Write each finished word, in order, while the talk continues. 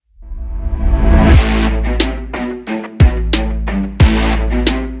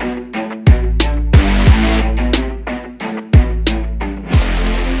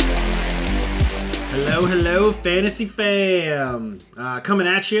Fantasy Fam, coming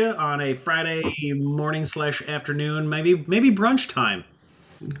at you on a Friday morning / afternoon, maybe brunch time.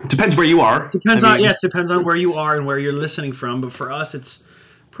 Depends where you are. Depends on where you are and where you're listening from. But for us, it's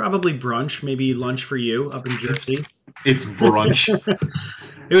probably brunch, maybe lunch for you up in Jersey. It's brunch.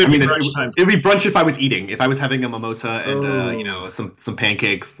 It would be brunch time. It would be brunch if I was eating. If I was having a mimosa and some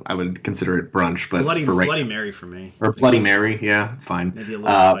pancakes, I would consider it brunch. But Bloody Mary for me. Or Bloody Mary, yeah, it's fine. Maybe a little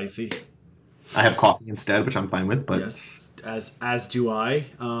spicy. I have coffee instead, which I'm fine with. But yes, as do I.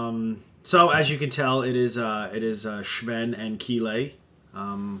 So as you can tell, it is Shven and Kile,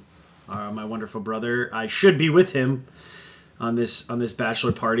 my wonderful brother. I should be with him on this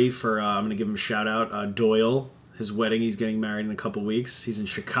bachelor party for. I'm gonna give him a shout out. Doyle, his wedding. He's getting married in a couple weeks. He's in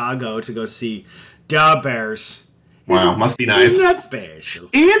Chicago to go see Da Bears. Wow, must be nice. Isn't that special?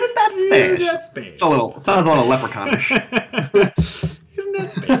 Isn't that special? Sounds a little leprechaunish. Isn't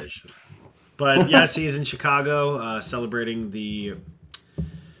that special? But yes, he's in Chicago celebrating the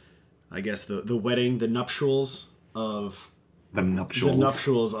wedding, the nuptials of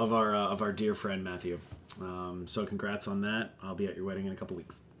our dear friend Matthew. So congrats on that. I'll be at your wedding in a couple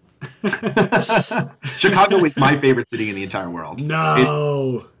weeks. Chicago is my favorite city in the entire world.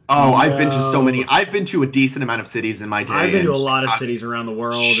 I've been to so many. I've been to a decent amount of cities in my day. I've been to a lot of cities around the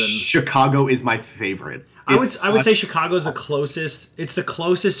world, and Chicago is my favorite. I would say Chicago is the closest. It's the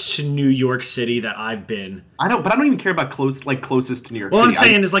closest to New York City that I've been. I don't even care about closest to New York City. Well, I'm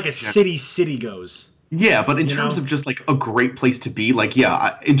saying is like a city goes. Yeah, but in terms of just like a great place to be, like,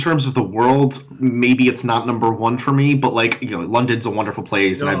 yeah, in terms of the world, maybe it's not number one for me, but like, London's a wonderful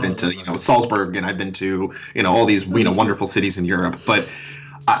place, and I've been to, Salzburg, and I've been to, all these, wonderful cities in Europe, but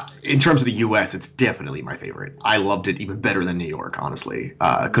in terms of the U.S., it's definitely my favorite. I loved it even better than New York, honestly,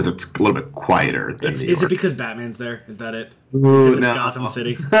 because it's a little bit quieter than New York. Is it because Batman's there? Is that it? Ooh, because it's Gotham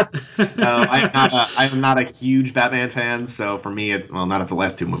City? No, I'm not a huge Batman fan, so for me, not at the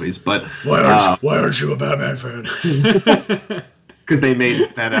last two movies, but... Why aren't you a Batman fan? Because they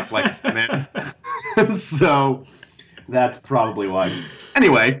made Ben Affleck Batman. So that's probably why.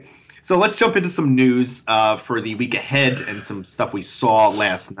 Anyway... So let's jump into some news for the week ahead and some stuff we saw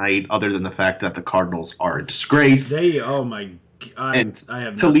last night, other than the fact that the Cardinals are a disgrace. Oh my God! And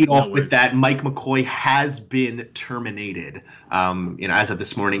to lead off with that, Mike McCoy has been terminated. As of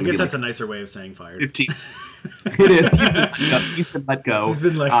this morning. I guess that's a nicer way of saying fired. 15. It is. He's been let go. He's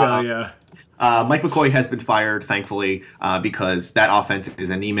been let go. Yeah. Mike McCoy has been fired, thankfully, because that offense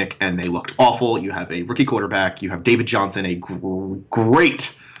is anemic and they looked awful. You have a rookie quarterback. You have David Johnson, a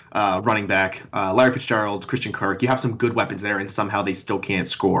great running back, Larry Fitzgerald, Christian Kirk. You have some good weapons there, and somehow they still can't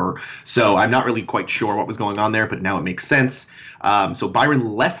score. So I'm not really quite sure what was going on there, but now it makes sense. So Byron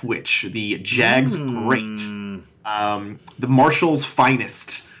Leftwich, the Jags great, the Marshall's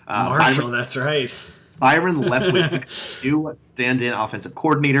finest. That's right. Byron Leftwich, new stand-in offensive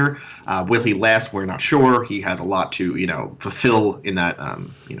coordinator. Will he last? We're not sure. He has a lot to, fulfill in that,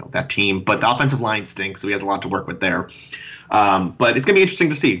 that team. But the offensive line stinks, so he has a lot to work with there. But it's going to be interesting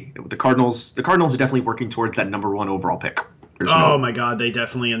to see. The Cardinals are definitely working towards that number one overall pick. My God, they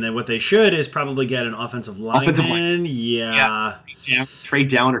definitely, and then what they should is probably get an offensive lineman. Yeah. Trade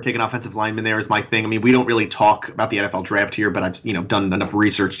down or take an offensive lineman there is my thing. I mean, we don't really talk about the NFL draft here, but I've done enough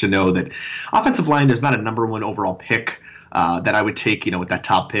research to know that offensive line is not a number one overall pick that I would take, with that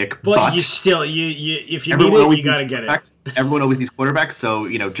top pick. But you still, if you need it, you got to get it. Everyone always needs quarterbacks, so,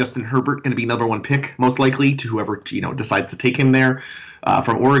 Justin Herbert going to be number one pick, most likely, to whoever, decides to take him there.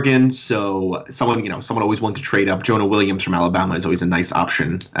 From Oregon, so someone always wanted to trade up. Jonah Williams from Alabama is always a nice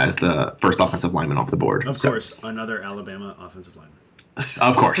option as the first offensive lineman off the board. Of course, another Alabama offensive lineman.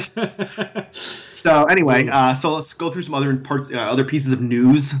 Of course. So anyway, so let's go through some other pieces of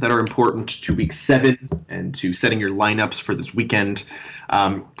news that are important to Week 7 and to setting your lineups for this weekend.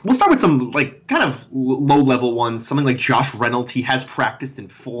 We'll start with some kind of low-level ones. Something like Josh Reynolds. He has practiced in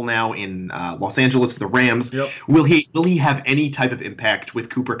full now in Los Angeles for the Rams. Yep. Will he have any type of impact with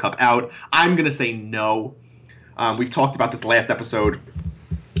Cooper Kupp out? I'm going to say no. We've talked about this last episode.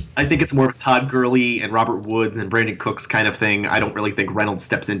 I think it's more of a Todd Gurley and Robert Woods and Brandon Cooks kind of thing. I don't really think Reynolds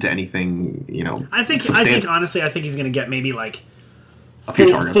steps into anything, I think honestly, he's going to get maybe a few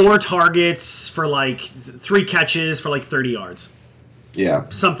targets. 4 targets for 3 catches for 30 yards. Yeah.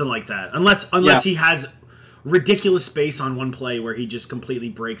 Something like that. Unless he has ridiculous space on one play where he just completely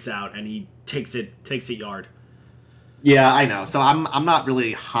breaks out and he takes it yard. Yeah, I know. So I'm not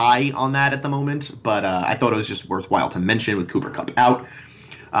really high on that at the moment, but I thought it was just worthwhile to mention with Cooper Kupp out.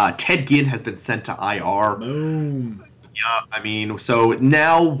 Ted Ginn has been sent to IR. Boom. Yeah, I mean, so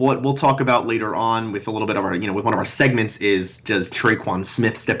now what we'll talk about later on with a little bit of our, with one of our segments is, does Traquan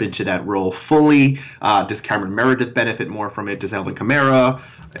Smith step into that role fully? Does Cameron Meredith benefit more from it? Does Alvin Kamara?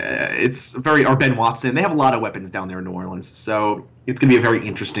 Or Ben Watson. They have a lot of weapons down there in New Orleans, so it's going to be a very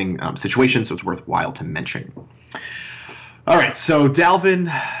interesting situation. So it's worthwhile to mention. All right, so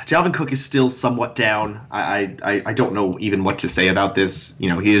Dalvin Cook is still somewhat down. I don't know even what to say about this. He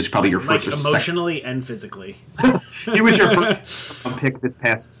is probably your first or emotionally and physically. He was your first pick this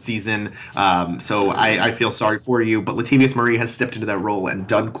past season, so I feel sorry for you. But Latavius Murray has stepped into that role and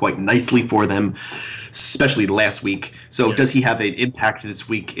done quite nicely for them, especially last week. So yes. Does he have an impact this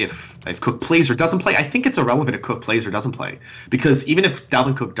week if Cook plays or doesn't play? I think it's irrelevant if Cook plays or doesn't play, because even if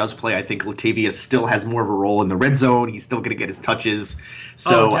Dalvin Cook does play, I think Latavius still has more of a role in the red zone. He's still going to get his touches.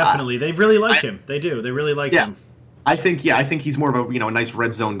 So definitely. They really like him. They do. They really like him. I think he's more of a nice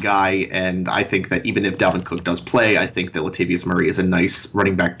red zone guy, and I think that even if Dalvin Cook does play, I think that Latavius Murray is a nice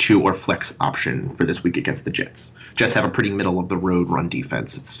running back 2 or flex option for this week against the Jets. Jets have a pretty middle of the road run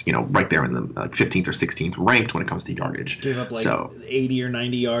defense. It's right there in the 15th or 16th ranked when it comes to yardage. Gave up 80 or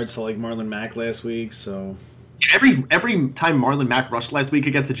 90 yards to Marlon Mack last week, so. Every time Marlon Mack rushed last week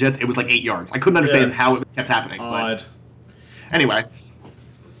against the Jets, it was 8 yards. I couldn't understand how it kept happening. Odd. But anyway,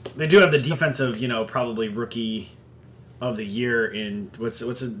 they do have the defensive, probably rookie of the year in what's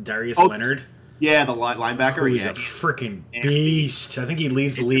it, Darius Leonard? Yeah, the linebacker. He's a freaking beast. I think he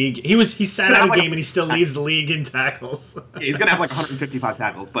leads the league. He sat out a game and he still leads the league in tackles. Yeah, he's gonna have 155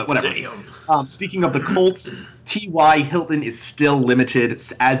 tackles, but whatever. Speaking of the Colts, T.Y. Hilton is still limited,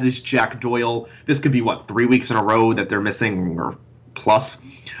 as is Jack Doyle. This could be 3 weeks in a row that they're missing or plus.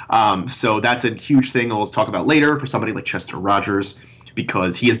 So that's a huge thing we'll talk about later for somebody like Chester Rogers,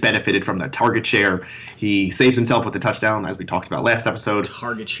 because he has benefited from that target share. He saves himself with the touchdown, as we talked about last episode.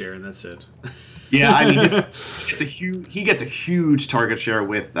 Target share, and that's it. Yeah, I mean, he gets a huge target share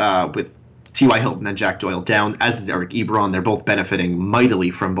with T.Y. Hilton and Jack Doyle down, as is Eric Ebron. They're both benefiting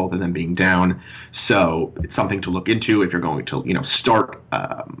mightily from both of them being down. So it's something to look into if you're going to start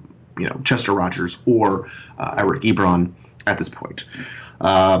Chester Rogers or Eric Ebron at this point.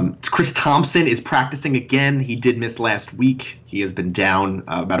 Chris Thompson is practicing again. He did miss last week. He has been down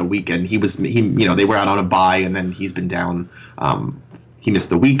about a week, and they were out on a bye, and then he's been down. He missed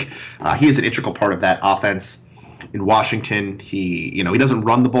the week. He is an integral part of that offense in Washington. He doesn't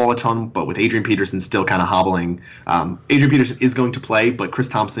run the ball a ton, but with Adrian Peterson still kind of hobbling, Adrian Peterson is going to play, but Chris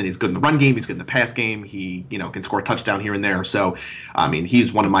Thompson is good in the run game. He's good in the pass game. He can score a touchdown here and there. So, I mean,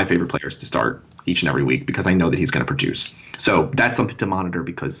 he's one of my favorite players to start each and every week because I know that he's going to produce. So that's something to monitor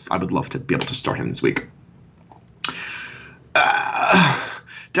because I would love to be able to start him this week.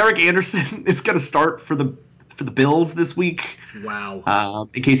 Derek Anderson is going to start for the Bills this week. Wow.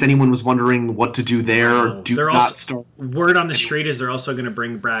 In case anyone was wondering what to do there, not start. Word on the street is they're also going to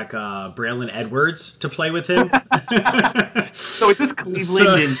bring back Braylon Edwards to play with him. So is this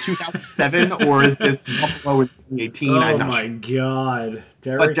Cleveland in 2007 or is this Buffalo in 2018? Oh my God.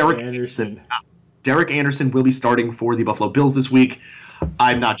 Derek Anderson. Derek Anderson will be starting for the Buffalo Bills this week.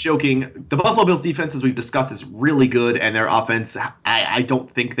 I'm not joking. The Buffalo Bills defense, as we've discussed, is really good, and their offense, I don't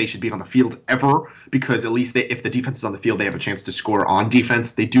think they should be on the field ever, because at least if the defense is on the field, they have a chance to score on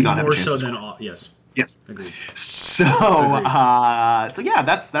defense. They do not have a chance to score. More so than all, yes. Agreed. So yeah,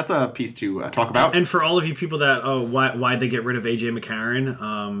 that's a piece to talk about. And for all of you people that, why'd they get rid of A.J.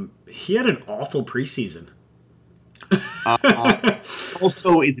 McCarron? He had an awful preseason.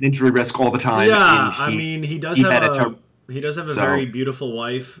 Also, it's an injury risk all the time. Yeah, he does have a very beautiful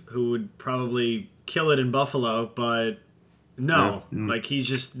wife who would probably kill it in Buffalo, but no, he's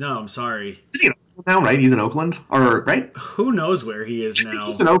just I'm sorry. Is he in Oakland now, right? He's in Oakland, or right? Who knows where he is now?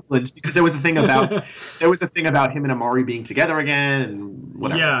 He's in Oakland because there was a thing about him and Amari being together again and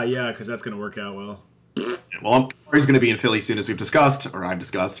whatever. Yeah, because that's gonna work out well. Well, Amari's going to be in Philly soon, as we've discussed, or I've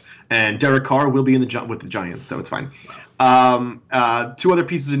discussed, and Derek Carr will be with the Giants, so it's fine. Two other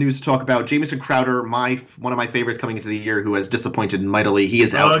pieces of news to talk about. Jamison Crowder, one of my favorites coming into the year, who has disappointed mightily. He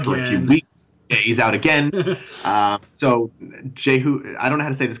is out for a few weeks. Yeah, he's out again. So Jehu, I don't know how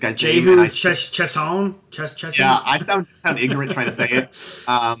to say this guy's name. Jehu Chesson. Yeah, I sound ignorant trying to say it.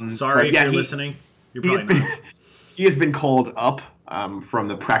 Sorry if you're listening. You're probably not. He has been called up from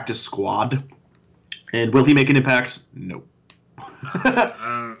the practice squad. And will he make an impact? No.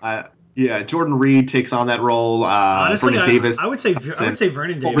 Yeah, Jordan Reed takes on that role. Honestly, Vernon Davis. I would say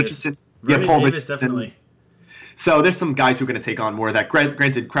Vernon Davis. Paul Richardson. Vernon Paul Davis Richardson. definitely. So there's some guys who are going to take on more of that.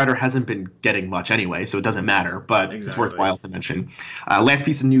 Granted, Crowder hasn't been getting much anyway, so it doesn't matter, but It's worthwhile to mention. Last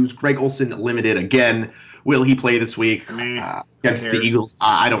piece of news, Greg Olson limited again. Will he play this week against the Eagles?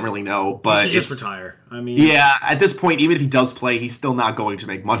 I don't really know, but he should just retire. I mean, yeah, at this point, even if he does play, he's still not going to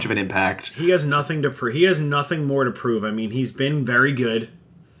make much of an impact. He has nothing to prove. He has nothing more to prove. I mean, he's been very good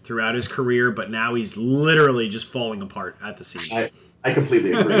throughout his career, but now he's literally just falling apart at the seams. I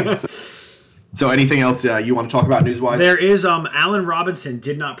completely agree. So anything else you want to talk about news-wise? There is Allen Robinson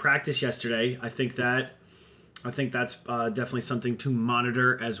did not practice yesterday. I think that's definitely something to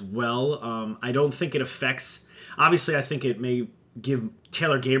monitor as well. I don't think it affects. Obviously, I think it may give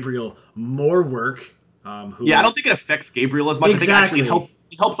Taylor Gabriel more work. I don't think it affects Gabriel as much. Exactly. I think actually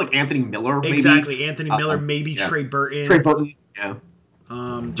it helps like Anthony Miller. Maybe. Exactly, Anthony Miller, maybe Trey Burton. Yeah.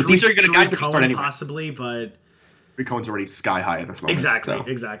 But these are going to guys that can start anyway. Possibly, but Tariq Cohen's already sky high at this moment.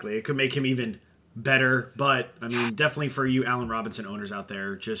 Exactly. It could make him even better, but I mean, definitely for you Allen Robinson owners out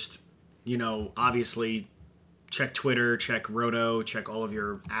there, just obviously check Twitter, check Roto, check all of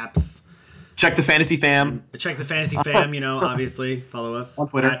your apps. Check the Fantasy Fam. Obviously follow us on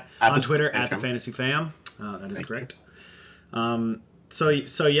Twitter. At the Fantasy Fam. That is correct. So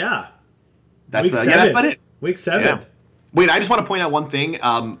yeah. That's about it. Week 7. Yeah. Wait, I just want to point out one thing.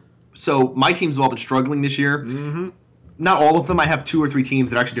 So my teams have all been struggling this year. Mm-hmm. Not all of them. I have 2 or 3 teams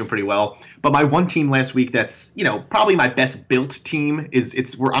that are actually doing pretty well. But my one team last week that's probably my best built team I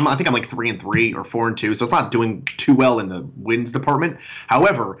think I'm like 3-3 or 4-2, so it's not doing too well in the wins department.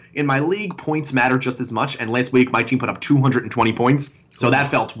 However, in my league, points matter just as much. And last week my team put up 220 points, so that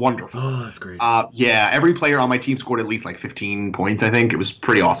felt wonderful. Oh, that's great. Every player on my team scored at least like 15 points. I think it was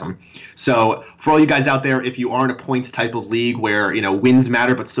pretty awesome. So for all you guys out there, if you are in a points type of league where wins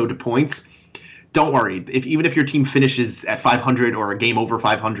matter but so do points, don't worry. Even if your team finishes at 500 or a game over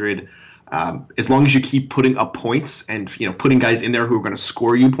 500, as long as you keep putting up points and putting guys in there who are going to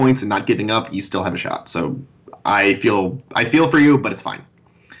score you points and not giving up, you still have a shot. So I feel for you, but it's fine.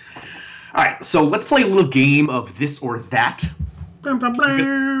 All right, so let's play a little game of this or that.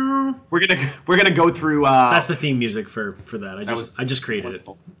 We're gonna go through. That's the theme music for that. I just created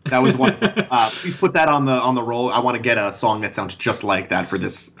wonderful. That was wonderful. Please put that on the roll. I want to get a song that sounds just like that for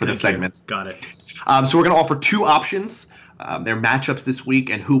this segment. Got it. So we're gonna offer 2 options. Their matchups this week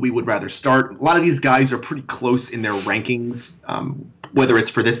and who we would rather start. A lot of these guys are pretty close in their rankings, whether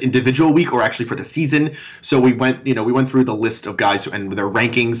it's for this individual week or actually for the season. So we went through the list of guys and their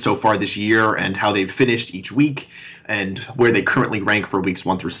rankings so far this year and how they've finished each week and where they currently rank for weeks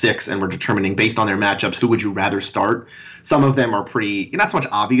 1 through 6. And we're determining based on their matchups, who would you rather start? Some of them are pretty, not so much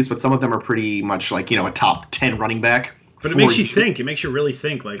obvious, but some of them are pretty much like, a top 10 running back. But it makes you think. It makes you really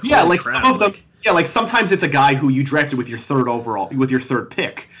think. Like, yeah, like crap, some of them. Yeah, like sometimes it's a guy who you drafted with your third round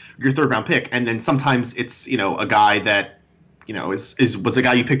pick, and then sometimes it's a guy that was a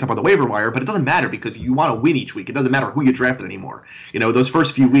guy you picked up on the waiver wire, but it doesn't matter because you want to win each week. It doesn't matter who you drafted anymore. Those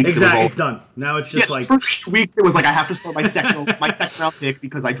first few weeks, exactly, it's done. Now it's just like first week it was like I have to start my second round pick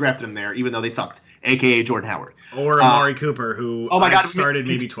because I drafted him there, even though they sucked, aka Jordan Howard or Amari Cooper, who started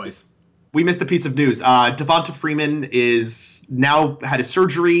maybe twice. We missed a piece of news. Devonta Freeman is now had his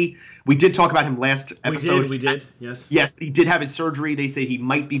surgery. We did talk about him last episode. We did, yes. Yes, he did have his surgery. They say he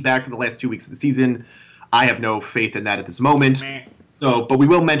might be back for the last 2 weeks of the season. I have no faith in that at this moment. But we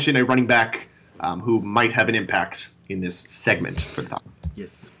will mention a running back who might have an impact in this segment for the top.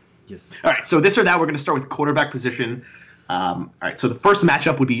 Yes. All right, so this or that, we're going to start with the quarterback position. All right, so the first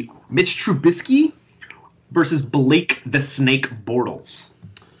matchup would be Mitch Trubisky versus Blake the Snake Bortles.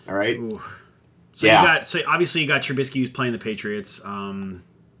 All right. Ooh. So obviously you got Trubisky who's playing the Patriots.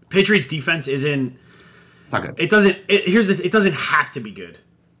 Patriots defense isn't. It's not good. It doesn't. It doesn't have to be good.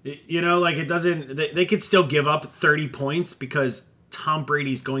 It doesn't. They could still give up 30 points because Tom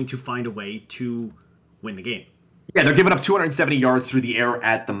Brady's going to find a way to win the game. Yeah, they're giving up 270 yards through the air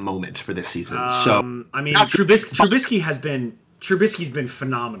at the moment for this season. Trubisky's been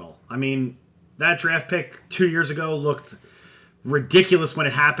phenomenal. I mean, that draft pick 2 years ago looked ridiculous when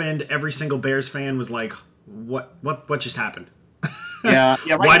it happened. Every single Bears fan was like, "What just happened?" Yeah.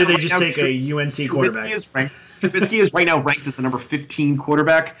 Why did they just take a UNC quarterback? Trubisky is right now ranked as the number 15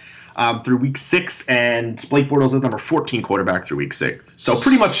 quarterback through week 6, and Blake Bortles is number 14 quarterback through week 6. So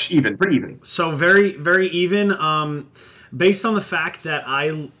pretty even. So very, very even. Based on the fact that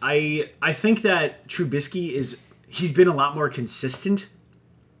I think that Trubisky he's been a lot more consistent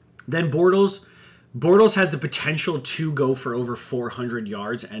than Bortles. Bortles has the potential to go for over 400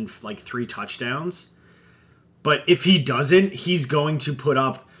 yards and like 3 touchdowns. But if he doesn't, he's going to put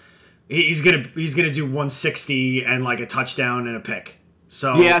up he's gonna do 160 and like a touchdown and a pick.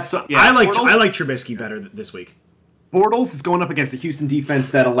 I like Trubisky better this week. Bortles is going up against a Houston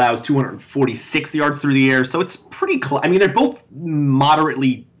defense that allows 246 yards through the air, so it's pretty close. I mean, they're both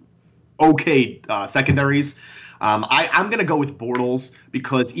moderately okay secondaries. I'm going to go with Bortles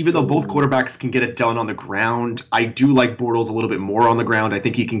because even though both quarterbacks can get it done on the ground, I do like Bortles a little bit more on the ground. I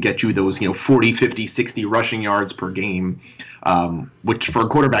think he can get you those 40, 50, 60 rushing yards per game, which for a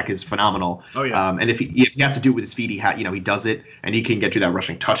quarterback is phenomenal. Oh, yeah. And if he has to do it with his feet, he does it, and he can get you that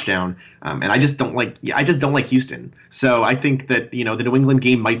rushing touchdown. And I just don't like Houston. So I think that the New England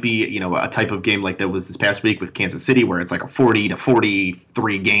game might be a type of game like that was this past week with Kansas City, where it's like a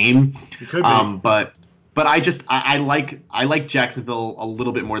 40-43 game. It could be. But I like Jacksonville a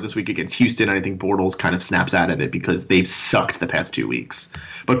little bit more this week against Houston, and I think Bortles kind of snaps out of it because they've sucked the past 2 weeks.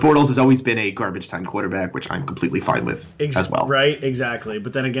 But Bortles has always been a garbage time quarterback, which I'm completely fine with as well. Right, exactly.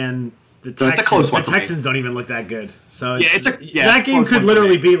 But then again, it's a close one. The Texans don't even look that good. So that game could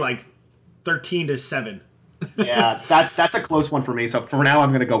literally be like 13-7. Yeah, that's a close one for me. So for now, I'm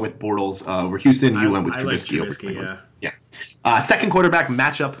going to go with Bortles over Houston. You went with Trubisky. Like Trubisky, yeah. Second quarterback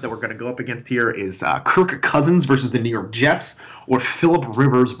matchup that we're going to go up against here is Kirk Cousins versus the New York Jets or Phillip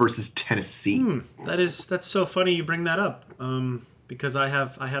Rivers versus Tennessee. That's so funny you bring that up because I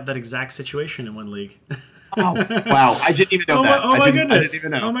have that exact situation in one league. Oh, wow. I didn't even know that. Oh my goodness. I didn't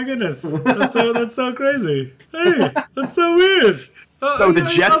even know. Oh my goodness. That's so crazy. Hey, that's so weird. So the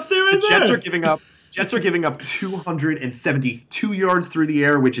Jets are giving up. Jets are giving up 272 yards through the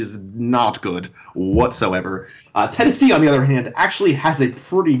air, which is not good whatsoever. Tennessee, on the other hand, actually has a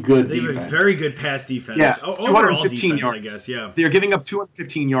pretty good defense. They have a very good pass defense. Yeah, 215 yards. I guess, yeah. They're giving up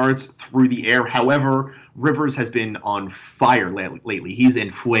 215 yards through the air. However, Rivers has been on fire lately. He's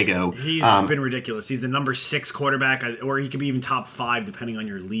in fuego. He's been ridiculous. He's the number 6 quarterback, or he could be even top 5 depending on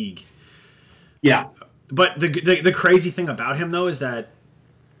your league. Yeah. But the crazy thing about him, though, is that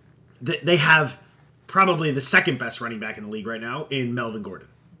they have probably the second best running back in the league right now in Melvin Gordon,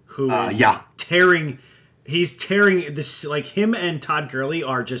 who is tearing. He's tearing this. Like him and Todd Gurley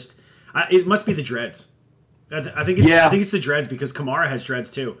are just. It must be the dreads. I think it's the dreads because Kamara has dreads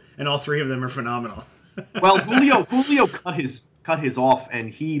too, and all 3 of them are phenomenal. Well, Julio cut his off, and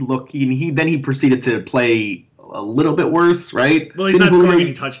he proceeded to play a little bit worse, right? Well, he's not scoring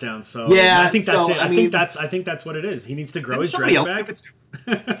any touchdowns, so yeah, I think that's it. I think that's what it is. He needs to grow his dreads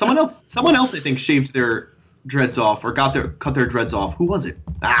back. Someone else, I think, shaved their dreads off or cut their dreads off. Who was it?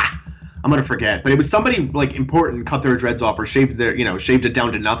 I'm gonna forget. But it was somebody like important cut their dreads off or shaved it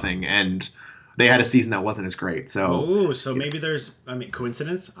down to nothing, and they had a season that wasn't as great. So maybe there's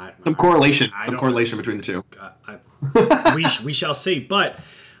coincidence. Some correlation between the two. We shall see, but.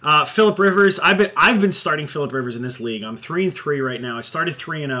 Phillip Rivers. I've been starting Phillip Rivers in this league. I'm 3-3 right now. I started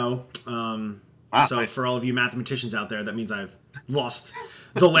 3-0. So nice. For all of you mathematicians out there, that means I've lost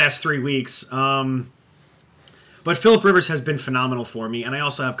the last 3 weeks. But Phillip Rivers has been phenomenal for me, and I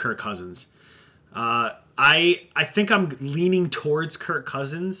also have Kirk Cousins. I think I'm leaning towards Kirk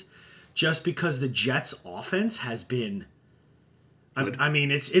Cousins just because the Jets' offense has been. I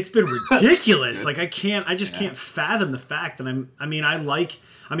mean, it's been ridiculous. Like I just can't fathom the fact that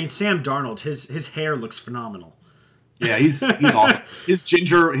Sam Darnold, his hair looks phenomenal. Yeah, he's awesome. His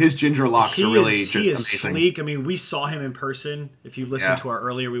ginger locks are really just amazing. He is sleek. I mean, we saw him in person. If you listened to our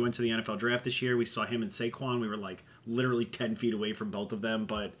earlier, we went to the NFL draft this year. We saw him and Saquon. We were like literally 10 feet away from both of them,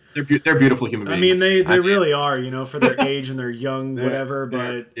 but they're beautiful human beings. I mean, they really are, for their age and they're young, whatever.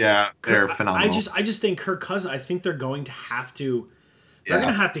 But they're phenomenal. I just think Kirk Cousins. I think they're going to have to. They're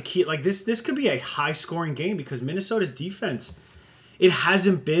going to have to keep like this. This could be a high scoring game because Minnesota's defense, it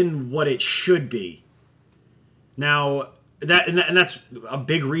hasn't been what it should be. Now that's a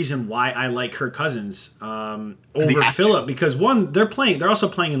big reason why I like Kirk Cousins over Phillip because one, they're also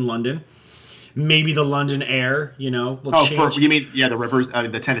playing in London. Maybe the London air, will change. You mean the Rivers,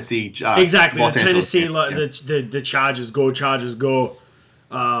 the Tennessee, exactly Los the Tennessee, Angeles, the Chargers go.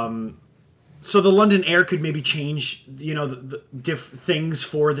 So the London air could maybe change, the things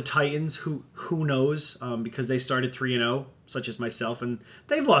for the Titans. Who knows? Because they started 3-0, such as myself, and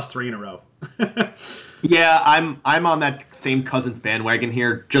they've lost 3 in a row. Yeah, I'm on that same Cousins bandwagon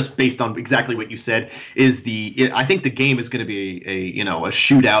here, just based on exactly what you said. I think the game is going to be a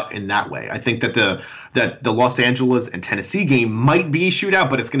shootout in that way. I think that the Los Angeles and Tennessee game might be a shootout,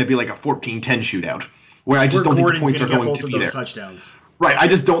 but it's going to be like a 14-10 shootout, where I just don't think the points are going to be there. Touchdowns. Right, I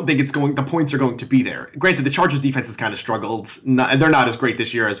just don't think the points are going to be there. Granted, the Chargers defense has kind of struggled. They're not as great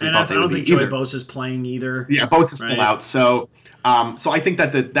this year as we thought they would be. I don't think Joey Bosa's playing either. Yeah, Bosa's still out. So I think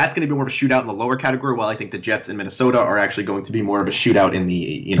that that's going to be more of a shootout in the lower category, while I think the Jets in Minnesota are actually going to be more of a shootout in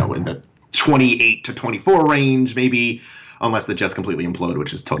the in the 28-24 range, maybe. unless the Jets completely implode,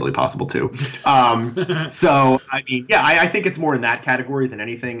 which is totally possible too. So I mean, yeah, I think it's more in that category than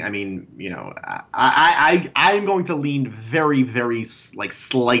anything. I mean, I'm going to lean very, very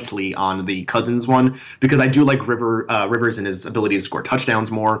slightly on the Cousins one because I do like Rivers and his ability to score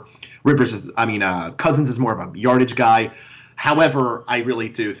touchdowns more. Cousins is more of a yardage guy. However, I really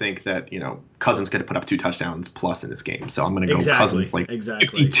do think that, Cousins could have put up 2 touchdowns plus in this game. So I'm going to go Cousins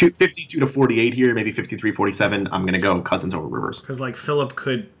 52 to 48 here, maybe 53-47. I'm going to go Cousins over Rivers. Because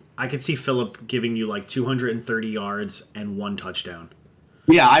I could see Phillip giving you 230 yards and 1 touchdown.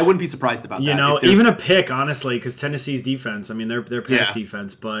 Yeah, I wouldn't be surprised about that. Even a pick, honestly, because Tennessee's defense, they're pass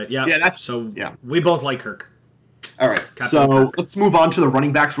defense. But we both like Kirk. All right, so let's move on to the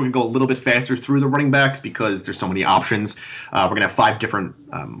running backs. We're going to go a little bit faster through the running backs because there's so many options. We're going to have 5 different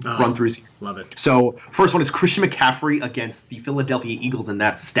run-throughs. Love it. So first one is Christian McCaffrey against the Philadelphia Eagles in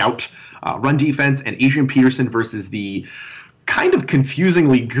that stout run defense, and Adrian Peterson versus the kind of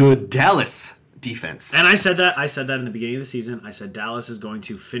confusingly good Dallas defense. And I said that in the beginning of the season. I said Dallas is going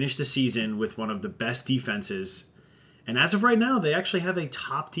to finish the season with one of the best defenses. And as of right now, they actually have a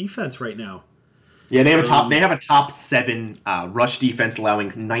top defense right now. Yeah, they have a top 7 rush defense,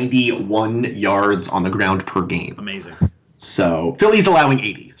 allowing 91 yards on the ground per game. Amazing. So Philly's allowing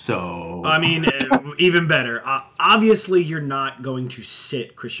 80. So even better. Obviously, you're not going to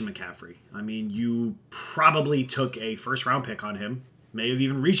sit Christian McCaffrey. You probably took a first-round pick on him, may have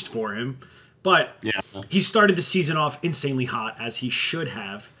even reached for him, but he started the season off insanely hot, as he should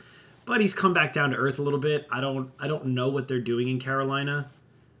have. But he's come back down to earth a little bit. I don't know what they're doing in Carolina.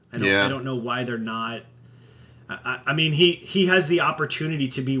 I don't know why they're not. He has the opportunity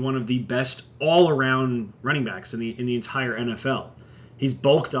to be one of the best all-around running backs in the entire NFL. He's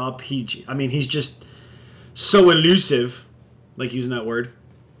bulked up. He's just so elusive, like using that word.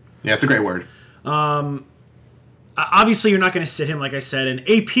 Yeah, it's a great word. Obviously, you're not going to sit him, like I said, and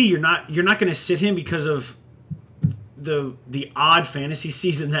AP, you're not going to sit him because of the odd fantasy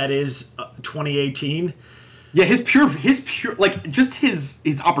season that is 2018. Yeah, his pure just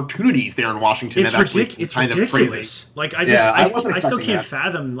his opportunities there in Washington. It's ridiculous. Crazy. I still can't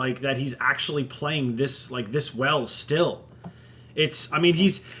fathom that he's actually playing this well still. Here's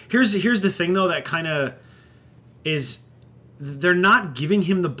the thing though that kind of is they're not giving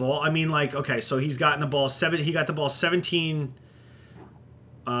him the ball. So he's gotten the ball 17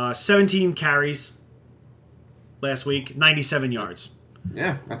 carries last week, 97 yards.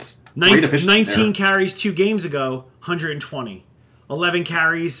 Yeah, that's 19 carries 2 games ago, 120. 11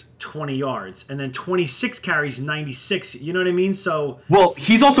 carries, 20 yards. And then 26 carries, 96. You know what I mean? Well,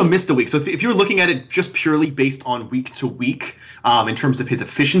 he's also missed a week. So if you're looking at it just purely based on week to week in terms of his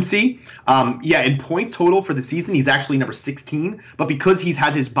efficiency, in point total for the season, he's actually number 16. But because he's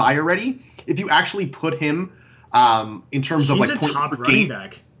had his bye already, if you actually put him in terms of points per game,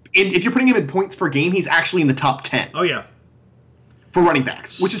 back, and if you're putting him in points per game, he's actually in the top 10. Oh, yeah. For running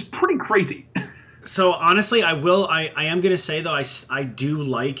backs, which is pretty crazy. So honestly, I am going to say though, I do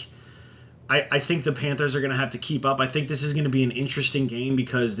like, I think the Panthers are going to have to keep up. I think this is going to be an interesting game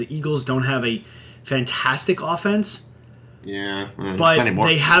because the Eagles don't have a fantastic offense. Yeah. But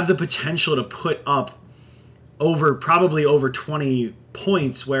they have the potential to put up probably over 20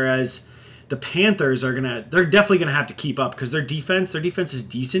 points, whereas the Panthers they're definitely going to have to keep up because their defense is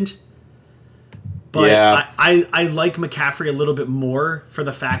decent. But yeah. I like McCaffrey a little bit more for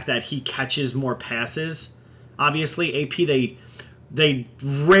the fact that he catches more passes. Obviously, AP, they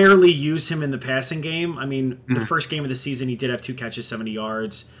rarely use him in the passing game. The first game of the season, he did have 2 catches, 70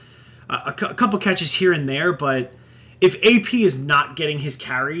 yards. A couple catches here and there, but if AP is not getting his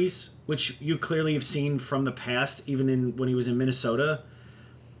carries, which you clearly have seen from the past, even when he was in Minnesota,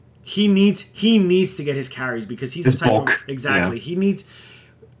 he needs to get his carries because he's his the type bulk. of exactly. Yeah. He needs.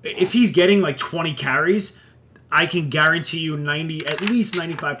 If he's getting 20 carries, I can guarantee you at least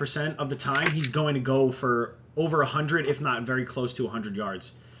 95% of the time he's going to go for over 100, if not very close to 100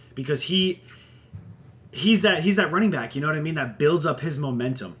 yards, because he's that running back, you know what I mean, that builds up his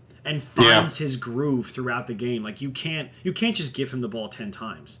momentum and finds his groove throughout the game. You can't just give him the ball 10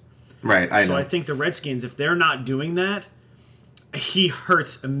 times. Right. I know. I think the Redskins, if they're not doing that, he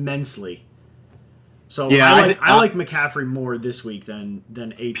hurts immensely. So I like McCaffrey more this week than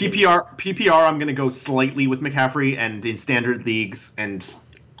AP. PPR, I'm going to go slightly with McCaffrey, and in standard leagues and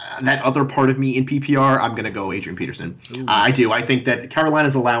that other part of me in PPR, I'm going to go Adrian Peterson. I do. I think that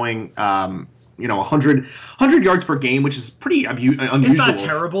Carolina's allowing 100 yards per game, which is pretty unusual. It's not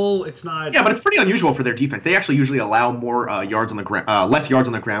terrible. It's not. Yeah, but it's pretty unusual for their defense. They actually usually allow more yards on the ground, less yards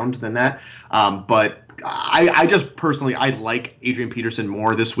on the ground than that. But I just personally, I like Adrian Peterson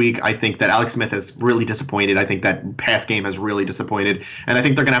more this week. I think that Alex Smith has really disappointed. I think that pass game has really disappointed. And I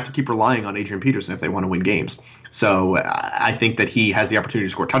think they're going to have to keep relying on Adrian Peterson if they want to win games. So I think that he has the opportunity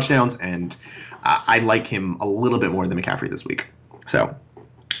to score touchdowns, and I like him a little bit more than McCaffrey this week. So, all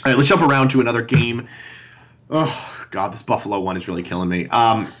right, let's jump around to another game. Oh, God, this Buffalo one is really killing me.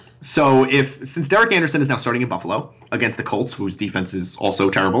 So since Derek Anderson is now starting in Buffalo against the Colts, whose defense is also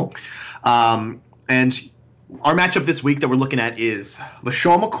terrible, and our matchup this week that we're looking at is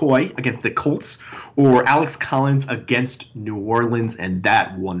LeSean McCoy against the Colts or Alex Collins against New Orleans and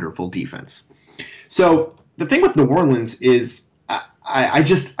that wonderful defense. So the thing with New Orleans is I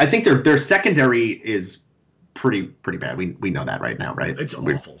think their secondary is pretty bad. We know that right now, right? It's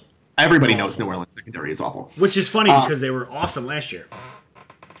awful. Everybody knows New Orleans secondary is awful. Which is funny because they were awesome last year.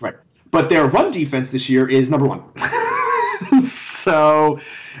 Right. But their run defense this year is number one. So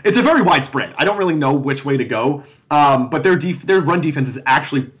it's a very widespread. I don't really know which way to go. But their run defense is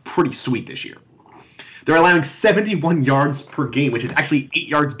actually pretty sweet this year. They're allowing 71 yards per game, which is actually 8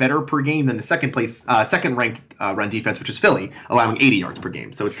 yards better per game than the second ranked run defense, which is Philly, allowing 80 yards per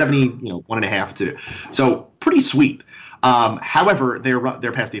game. So it's 1.5 to. So pretty sweet. However,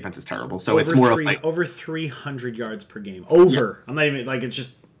 their pass defense is terrible. So it's more of like over 300 yards per game. Over. Yes. I'm not even like it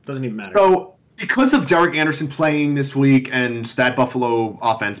just doesn't even matter. So because of Derek Anderson playing this week and that Buffalo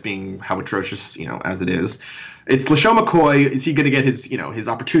offense being how atrocious, as it is, it's LeSean McCoy. Is he going to get his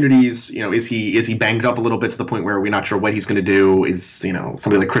opportunities? Is he banged up a little bit to the point where we're not sure what he's going to do? Is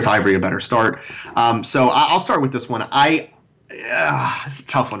somebody like Chris Ivory a better start? So I'll start with this one. It's a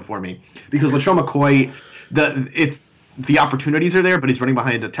tough one for me because LeSean McCoy, the opportunities are there, but he's running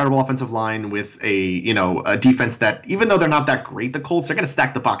behind a terrible offensive line with a defense that, even though they're not that great, the Colts, they're going to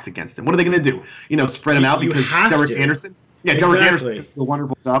stack the box against him. What are they going to do? Spread him out because Derek Anderson? Yeah, exactly. Derek Anderson's going to do a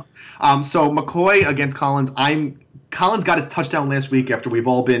wonderful job. So McCoy against Collins, Collins got his touchdown last week after we've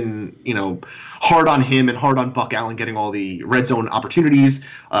all been, hard on him and hard on Buck Allen getting all the red zone opportunities.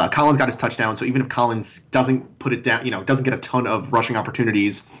 Collins got his touchdown, so even if Collins doesn't put it down, doesn't get a ton of rushing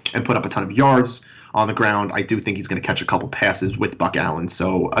opportunities and put up a ton of yards on the ground, I do think he's going to catch a couple passes with Buck Allen.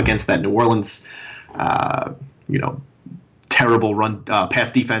 So against that New Orleans, terrible run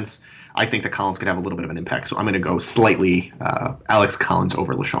pass defense, I think that Collins could have a little bit of an impact. So I'm going to go slightly Alex Collins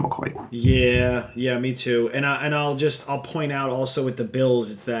over LeSean McCoy. Yeah, me too. And I'll point out also with the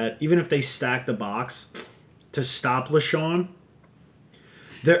Bills, it's that even if they stack the box to stop LeSean,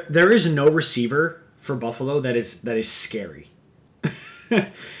 there is no receiver for Buffalo that is scary.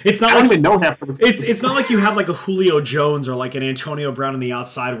 It's not I don't even know half the receivers. It's not like you have like a Julio Jones or like an Antonio Brown on the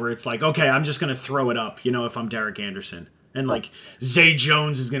outside where it's like, okay, I'm just going to throw it up, if I'm Derek Anderson. And like Zay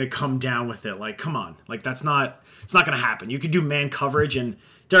Jones is going to come down with it. Like, come on. Like it's not going to happen. You could do man coverage and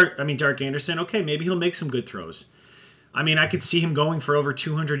Derek Anderson, okay, maybe he'll make some good throws. I mean, I could see him going for over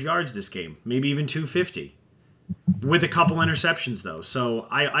 200 yards this game, maybe even 250 with a couple interceptions though. So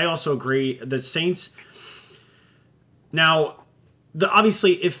I also agree the Saints now,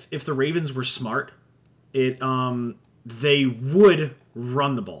 obviously, if the Ravens were smart, they would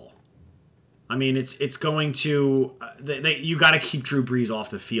run the ball. I mean, it's going to you got to keep Drew Brees off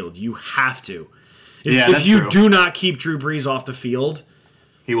the field. You have to. If you do not keep Drew Brees off the field,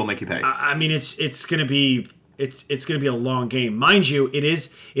 he will make you pay. I mean, it's going to be a long game, mind you. It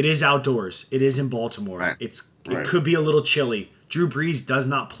is outdoors. It is in Baltimore. Right. It could be a little chilly. Drew Brees does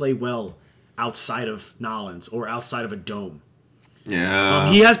not play well outside of Nolens or outside of a dome.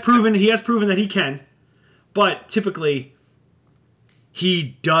 Yeah. He has proven that he can, but typically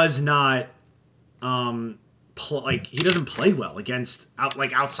he does not he doesn't play well against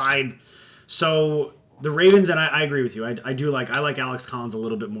outside. So the Ravens, and I agree with you. I like Alex Collins a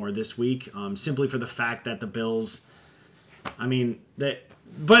little bit more this week, simply for the fact that the Bills. I mean, they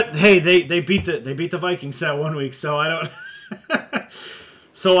beat the Vikings that 1 week, so I don't.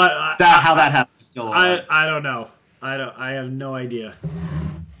 So how that happened still. I don't know. I have no idea.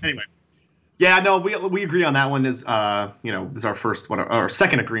 Anyway. Yeah, no, we agree on that one. Is is our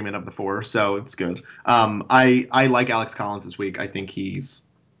second agreement of the four, so it's good. I like Alex Collins this week. I think he's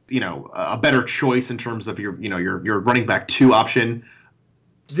a better choice in terms of your running back 2 option.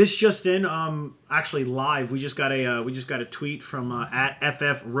 This just in, actually live. We just got a tweet from at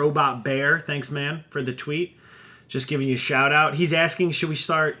FF Robot Bear. Thanks, man, for the tweet. Just giving you a shout out. He's asking, should we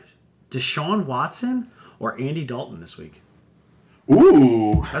start Deshaun Watson or Andy Dalton this week?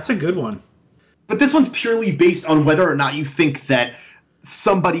 Ooh, that's a good one. But this one's purely based on whether or not you think that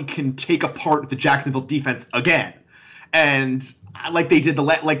somebody can take apart the Jacksonville defense again. and like they did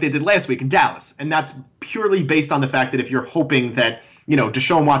last week in Dallas, and that's purely based on the fact that if you're hoping that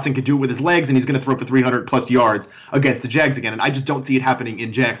Deshaun Watson can do it with his legs and he's going to throw for 300 plus yards against the Jags again, and I just don't see it happening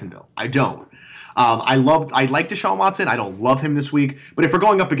in Jacksonville. I don't. I like Deshaun Watson. I don't love him this week, but if we're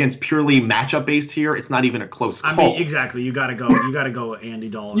going up against purely matchup based here, it's not even a close call. I mean, exactly. You got to go with Andy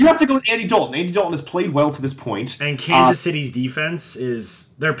Dalton. You have to go with Andy Dalton. Andy Dalton has played well to this point. And Kansas City's defense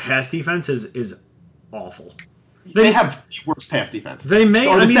their pass defense is awful. They have the worst pass defense. They may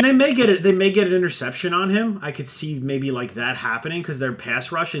get it. They may get an interception on him. I could see maybe like that happening because their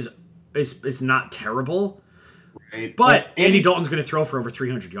pass rush is not terrible. Right. But Andy Dalton's going to throw for over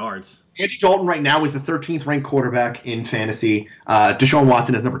 300 yards. Andy Dalton right now is the 13th ranked quarterback in fantasy. Deshaun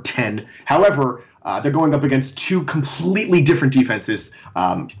Watson is number 10. However, they're going up against two completely different defenses.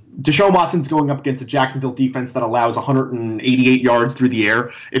 Deshaun Watson's going up against a Jacksonville defense that allows 188 yards through the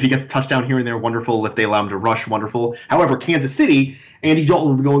air. If he gets a touchdown here and there, wonderful. If they allow him to rush, wonderful. However, Kansas City, Andy Dalton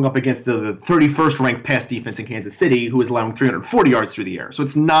will be going up against the 31st ranked pass defense in Kansas City, who is allowing 340 yards through the air. So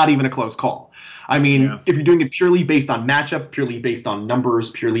it's not even a close call. I mean, If you're doing it purely based on matchup, purely based on numbers,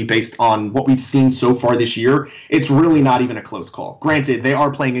 purely based on what we've seen so far this year, it's really not even a close call. Granted, they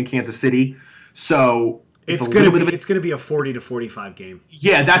are playing in Kansas City, so it's going to be a 40 to 45 game.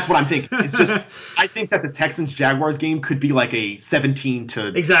 Yeah, that's what I'm thinking. It's just I think that the Texans-Jaguars game could be like a 17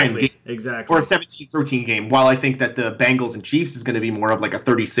 to 10 game. Exactly. Or a 17-13 game, while I think that the Bengals and Chiefs is going to be more of like a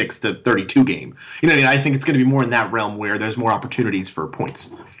 36 to 32 game. You know what I mean? I think it's going to be more in that realm where there's more opportunities for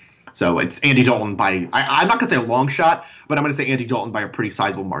points. So it's Andy Dalton by I'm not going to say a long shot, but I'm going to say Andy Dalton by a pretty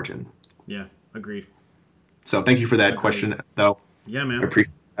sizable margin. Yeah, agreed. So thank you for that question, though. Yeah, man. I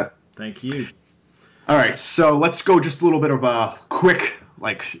appreciate that. Thank you. All right, so let's go just a little bit of a quick,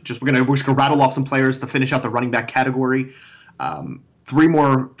 we're just gonna rattle off some players to finish out the running back category. Three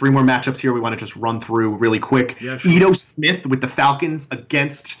more matchups here we want to just run through really quick. Yeah, sure. Ito Smith with the Falcons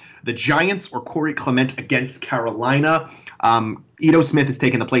against the Giants, or Corey Clement against Carolina. Ito Smith is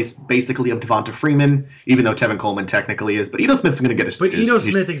taking the place basically of Devonta Freeman, even though Tevin Coleman technically is. But Ito Smith's going to get his. But Ito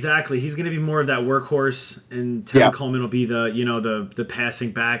Smith, exactly. He's going to be more of that workhorse, and Tevin Coleman will be the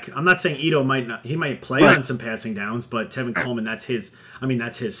passing back. I'm not saying Ito might play on some passing downs, but Tevin Coleman, that's his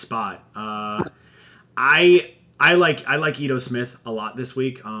spot. I like Ito Smith a lot this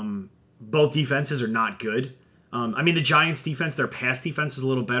week. Both defenses are not good. The Giants' defense, their pass defense is a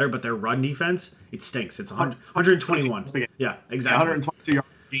little better, but their run defense, it stinks. It's 121. Yeah, exactly. 122 yard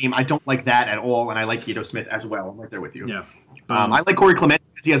game. I don't like that at all, and I like Ito Smith as well. I'm right there with you. Yeah. I like Corey Clement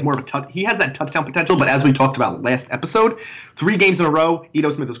because he has more of he has that touchdown potential, but as we talked about last episode, 3 games in a row,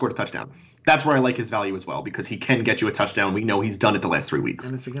 Ito Smith has scored a touchdown. That's where I like his value as well, because he can get you a touchdown. We know he's done it the last 3 weeks.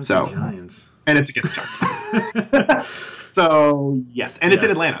 And it's against the Giants. And it's against the Giants. So, yes. And it's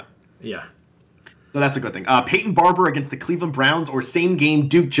in Atlanta. Yeah. So that's a good thing. Peyton Barber against the Cleveland Browns, or same game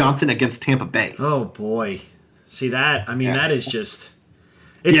Duke Johnson against Tampa Bay. Oh boy, see that? That is just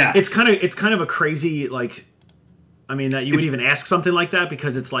it's kind of a crazy that you would even ask something like that,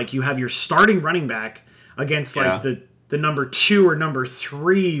 because it's like you have your starting running back against the number 2 or number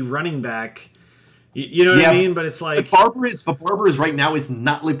 3 running back. You know what I mean? But it's like Barber is right now is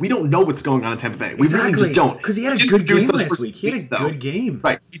not we don't know what's going on in Tampa Bay. We really just don't. Because he had a good game last week. He had a good game.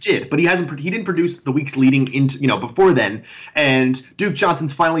 Right, he did, but he didn't produce the weeks leading into before then. And Duke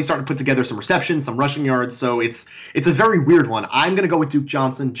Johnson's finally starting to put together some receptions, some rushing yards. So it's a very weird one. I'm going to go with Duke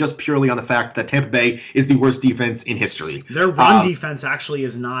Johnson just purely on the fact that Tampa Bay is the worst defense in history. Their run defense actually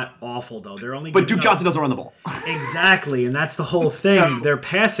is not awful though. But Duke Johnson doesn't run the ball. Exactly, and that's the whole thing. They're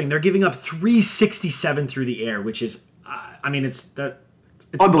passing. They're giving up 367 through the air, which is, it's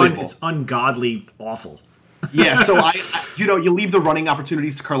unbelievable. It's ungodly awful. Yeah, so you leave the running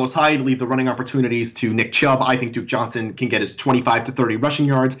opportunities to Carlos Hyde, leave the running opportunities to Nick Chubb. I think Duke Johnson can get his 25 to 30 rushing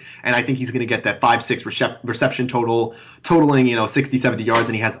yards, and I think he's going to get that 5-6 reception totaling 60, 70 yards,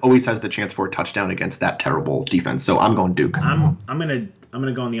 and he always has the chance for a touchdown against that terrible defense. So I'm going Duke. I'm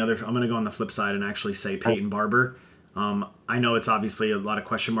gonna go on the flip side and actually say Peyton Barber. I know it's obviously a lot of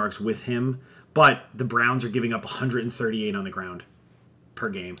question marks with him, but the Browns are giving up 138 on the ground per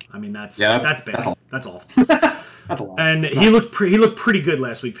game. That's bad. That's all. That's a lot. And he looked pretty good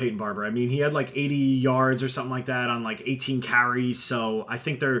last week, Peyton Barber. He had 80 yards or something like that on 18 carries. So I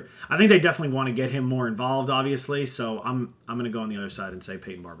think they definitely want to get him more involved, obviously. So I'm going to go on the other side and say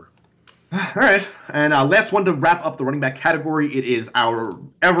Peyton Barber. All right, and last one to wrap up the running back category. It is our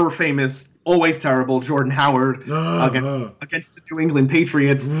ever famous, always terrible Jordan Howard against the New England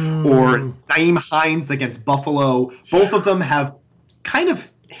Patriots, or Nyheim Hines against Buffalo. Both of them have kind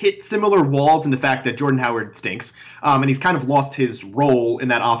of hit similar walls in the fact that Jordan Howard stinks, and he's kind of lost his role in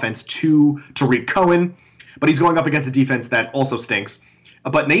that offense to Tariq Cohen. but he's going up against a defense that also stinks.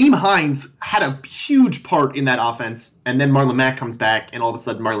 But Nyheim Hines had a huge part in that offense, and then Marlon Mack comes back, and all of a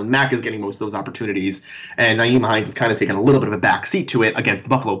sudden Marlon Mack is getting most of those opportunities, and Nyheim Hines is kind of taking a little bit of a back seat to it against the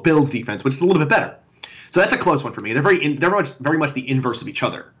Buffalo Bills defense, which is a little bit better. So that's a close one for me. They're very much the inverse of each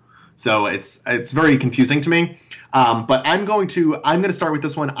other. So it's very confusing to me. But I'm going to start with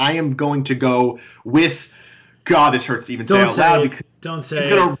this one. I am going to go with. God, this hurts to even say out loud because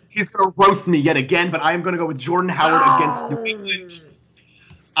he's gonna roast me yet again. But I am going to go with Jordan Howard against New England.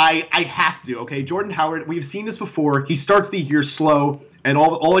 I have to, okay? Jordan Howard, we've seen this before. He starts the year slow, and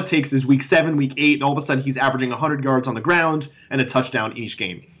all it takes is week 7, week 8, and all of a sudden he's averaging 100 yards on the ground and a touchdown each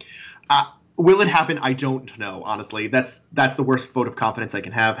game. Will it happen? I don't know, honestly. That's the worst vote of confidence I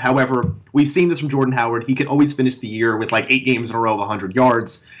can have. However, we've seen this from Jordan Howard. He can always finish the year with like 8 games in a row of 100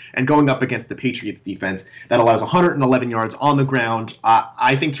 yards, and going up against the Patriots defense that allows 111 yards on the ground.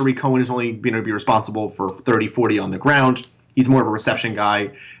 I think Tariq Cohen is only going to be responsible for 30, 40 on the ground. He's more of a reception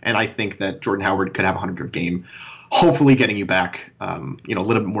guy, and I think that Jordan Howard could have a 100-yard game, hopefully getting you back a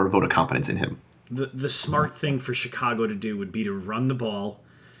little bit more vote of confidence in him. The smart thing for Chicago to do would be to run the ball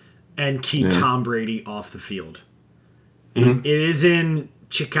and keep Tom Brady off the field. Mm-hmm. It is in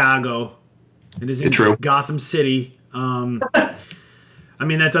Chicago. It is in Gotham City. That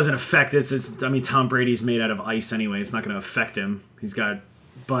doesn't affect it. Tom Brady's made out of ice anyway. It's not going to affect him.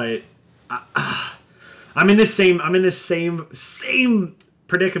 I'm in this same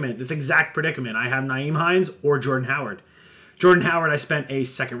predicament, this exact predicament. I have Nyheim Hines or Jordan Howard. Jordan Howard I spent a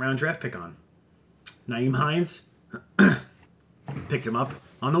second-round draft pick on. Nyheim Hines, picked him up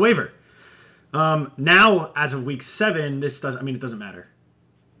on the waiver. Now, as of week 7, it doesn't matter.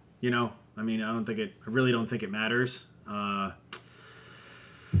 I really don't think it matters.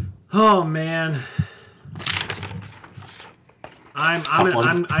 Oh man.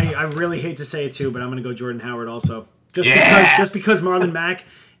 I really hate to say it too, but I'm gonna go Jordan Howard also. Just because Marlon Mack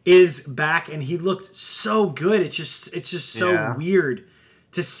is back and he looked so good. It's just so weird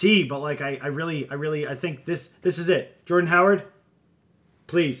to see. But like I think this is it. Jordan Howard,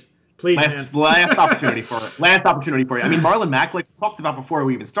 please, man. Last opportunity for it. Last opportunity for you. Marlon Mack, like we talked about before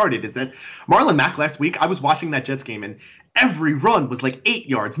we even started, is that Marlon Mack last week, I was watching that Jets game and every run was like 8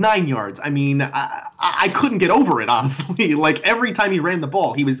 yards, 9 yards. I couldn't get over it, honestly. Like every time he ran the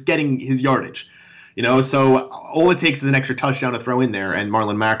ball, he was getting his yardage. So all it takes is an extra touchdown to throw in there, and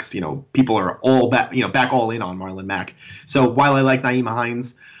Marlon Mack's, people are all back all in on Marlon Mack. So while I like Nyheim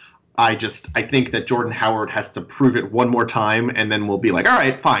Hines, I think that Jordan Howard has to prove it one more time, and then we'll be like, all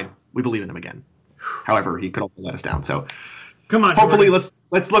right, fine. We believe in him again. However, he could also let us down. So, come on. Hopefully, Jordan.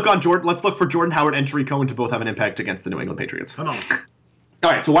 let's look for Jordan Howard and Tariq Cohen to both have an impact against the New England Patriots. Come on.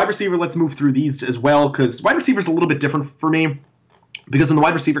 All right. So wide receiver. Let's move through these as well because wide receiver is a little bit different for me because in the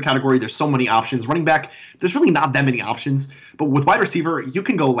wide receiver category, there's so many options. Running back, there's really not that many options. But with wide receiver, you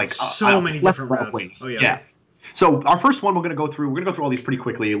can go like so many different ways. Oh yeah. So our first one we're gonna go through all these pretty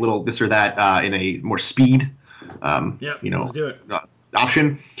quickly, a little this or that in a more speed. Let's do it.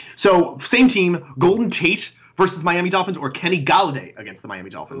 Option. So same team, Golden Tate versus Miami Dolphins or Kenny Golladay against the Miami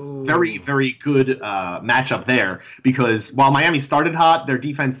Dolphins. Ooh. Very, very good matchup there because while Miami started hot, their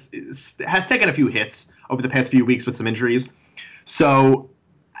defense has taken a few hits over the past few weeks with some injuries. So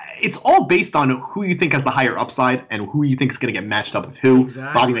it's all based on who you think has the higher upside and who you think is going to get matched up with who.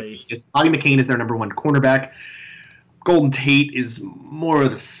 Exactly. Bobby McCain is their number one cornerback. Golden Tate is more of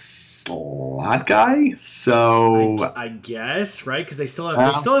the slot guy, so I guess, right? Because they still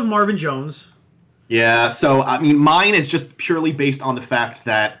have Marvin Jones. Yeah, so mine is just purely based on the fact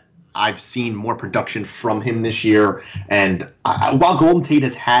that I've seen more production from him this year, and while Golden Tate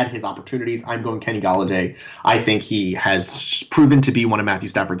has had his opportunities, I'm going Kenny Golladay. I think he has proven to be one of Matthew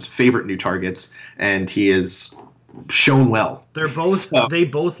Stafford's favorite new targets, and he is shown well. They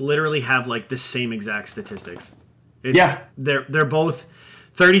both literally have like the same exact statistics. They're both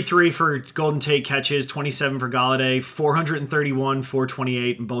 33 for Golden Tate catches, 27 for Golladay, 431,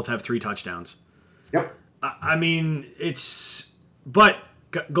 428, and both have 3 touchdowns. Yep. But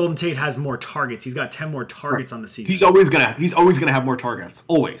Golden Tate has more targets. He's got 10 more targets on the season. He's always gonna have more targets.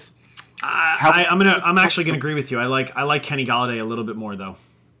 Always. I'm actually gonna agree with you. I like Kenny Golladay a little bit more though.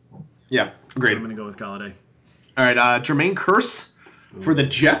 Yeah, agreed. I'm gonna go with Golladay. All right, Jermaine Kearse for the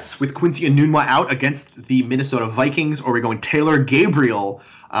Jets with Quincy Enunwa out against the Minnesota Vikings, or are we going Taylor Gabriel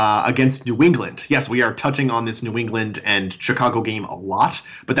against New England. Yes, we are touching on this New England and Chicago game a lot,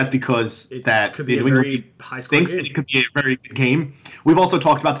 but that's because It that could be the a New very England high-scoring stinks, game. and it could be a very good game. We've also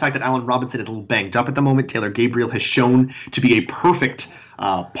talked about the fact that Allen Robinson is a little banged up at the moment. Taylor Gabriel has shown to be a perfect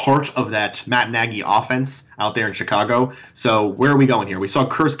part of that Matt Nagy offense out there in Chicago. So where are we going here? We saw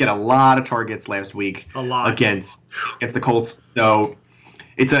Kearse get a lot of targets last week against the Colts. So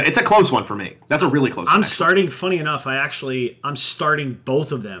it's a close one for me. That's a really close one. I'm starting. Funny enough, I'm starting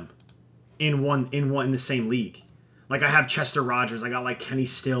both of them in the same league. Like I have Chester Rogers, I got like Kenny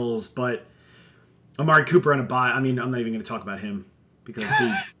Stills, but Amari Cooper on a bye. I mean, I'm not even going to talk about him because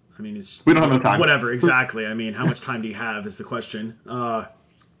he. I mean, it's we don't have enough time. Whatever, exactly. I mean, how much time do you have is the question.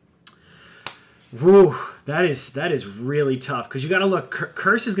 That is really tough because you got to look.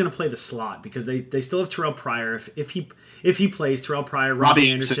 Kearse is going to play the slot because they still have Terrell Pryor. If he plays Terrell Pryor, Robbie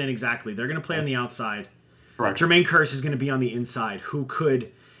Anderson, exactly. They're going to play on the outside. Correct. Jermaine Kearse is going to be on the inside.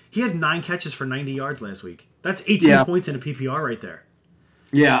 He had 9 catches for 90 yards last week. That's 18 points in a PPR right there.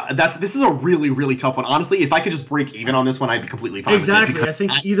 Yeah, this is a really, really tough one. Honestly, if I could just break even on this one, I'd be completely fine. Exactly. With it I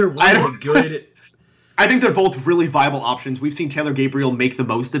think either one is good. I think they're both really viable options. We've seen Taylor Gabriel make the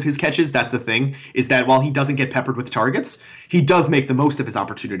most of his catches. That's the thing, is that while he doesn't get peppered with targets, he does make the most of his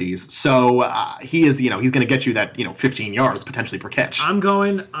opportunities. So he is, he's going to get you that, 15 yards potentially per catch. I'm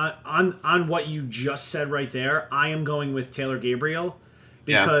going on what you just said right there. I am going with Taylor Gabriel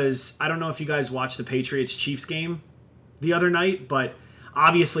because I don't know if you guys watched the Patriots-Chiefs game the other night, but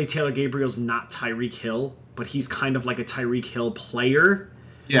obviously Taylor Gabriel's not Tyreek Hill, but he's kind of like a Tyreek Hill player.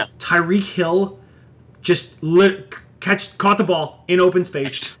 Yeah. Tyreek Hill just caught the ball in open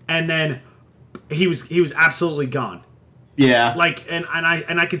space, and then he was absolutely gone. Yeah. And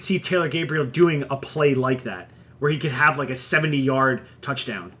I could see Taylor Gabriel doing a play like that, where he could have like a 70-yard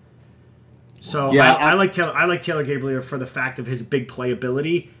touchdown. So yeah, I like Taylor Gabriel for the fact of his big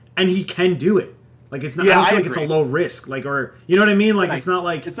playability, and he can do it. Like it's not. I don't feel like it's a low risk. Like or you know what I mean? Like it's not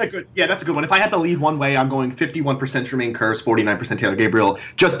like it's like good. Yeah, that's a good one. If I had to lead one way, I'm going 51% Jermaine Kearse, 49% Taylor Gabriel,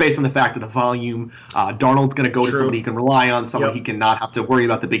 just based on the fact of the volume. Darnold's going to go to somebody he can rely on, someone he can not have to worry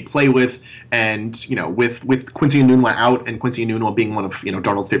about the big play with, and with Quincy Enunwa out and Quincy Enunwa being one of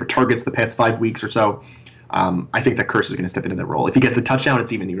Darnold's favorite targets the past 5 weeks or so. I think that Kearse is going to step into that role. If he gets the touchdown,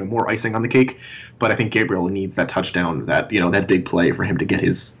 it's even more icing on the cake. But I think Gabriel needs that touchdown, that big play for him to get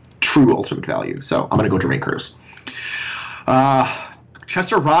his true ultimate value. So I'm going to go Jermaine Kearse.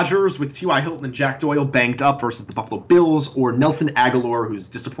 Chester Rogers with T.Y. Hilton and Jack Doyle banged up versus the Buffalo Bills, or Nelson Aguilar, who's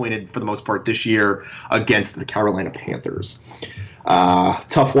disappointed for the most part this year, against the Carolina Panthers.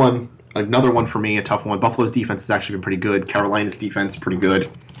 Tough one. Another one for me, a tough one. Buffalo's defense has actually been pretty good. Carolina's defense, pretty good.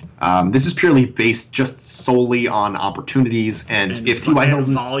 This is purely based just solely on opportunities, and if T.Y.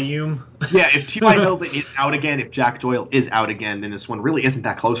 Hilton volume, if T.Y. Hilton is out again, if Jack Doyle is out again, then this one really isn't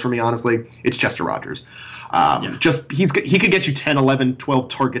that close for me. Honestly, it's Chester Rogers. Just he could get you 10, 11, 12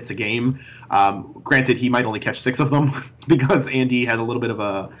 targets a game. Granted, he might only catch 6 of them because Andy has a little bit of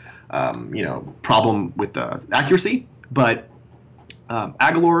a problem with accuracy, but.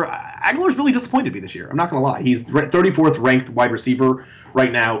 Aguilar's really disappointed me this year. I'm not going to lie. He's 34th ranked wide receiver right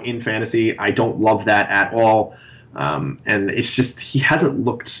now in fantasy. I don't love that at all. And it's just he hasn't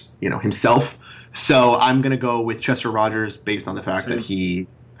looked, himself. So I'm going to go with Chester Rogers based on the fact that he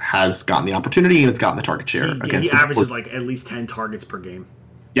has gotten the opportunity and has gotten the target share. He averages like at least 10 targets per game.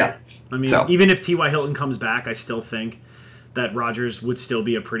 Yeah. I mean, even if T.Y. Hilton comes back, I still think that Rogers would still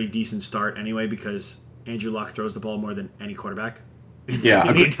be a pretty decent start anyway because Andrew Luck throws the ball more than any quarterback. In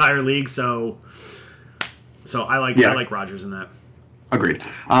the entire league, so I like Rodgers in that. Agreed.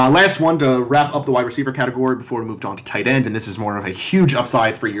 Last one to wrap up the wide receiver category before we moved on to tight end, and this is more of a huge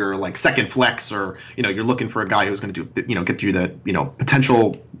upside for your second flex, or you're looking for a guy who's going to do get you the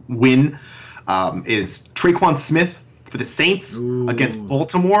potential win. Is Traquan Smith for the Saints against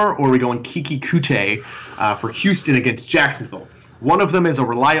Baltimore, or are we going Kiki Kute for Houston against Jacksonville? One of them is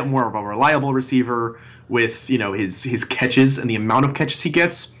more of a reliable receiver with his catches and the amount of catches he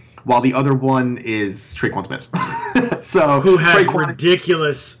gets, while the other one is Traquan Smith. So who has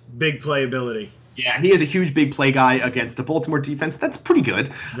ridiculous big playability. Yeah, he is a huge big play guy against the Baltimore defense. That's pretty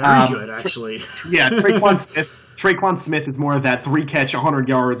good. Very good, actually. Traquan Smith is more of that 3-catch, 100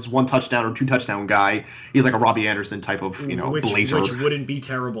 yards, 1 touchdown or 2 touchdown guy. He's like a Robbie Anderson type of blazer, which wouldn't be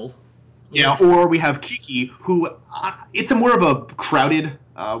terrible. Yeah, or we have Kiki, who it's a more of a crowded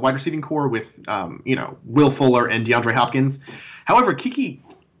wide receiving core with Will Fuller and DeAndre Hopkins. However, Kiki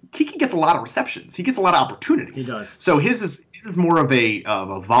gets a lot of receptions. He gets a lot of opportunities. He does. So his is more of a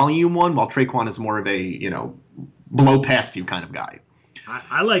volume one, while Traquan is more of a blow past you kind of guy.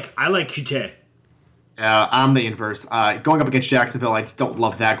 I like Kute. I'm the inverse. Going up against Jacksonville, I just don't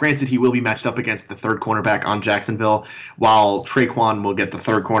love that. Granted, he will be matched up against the third cornerback on Jacksonville, while Traquan will get the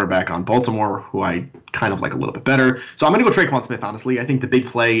third cornerback on Baltimore, who I kind of like a little bit better. So I'm going to go Traquan Smith, honestly. I think the big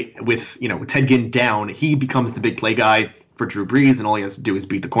play with Ted Ginn down, he becomes the big play guy for Drew Brees, and all he has to do is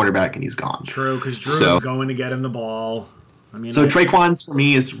beat the cornerback, and he's gone. True, because Drew is going to get him the ball. So Traquan's, for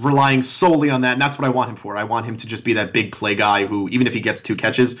me, is relying solely on that, and that's what I want him for. I want him to just be that big play guy who, even if he gets 2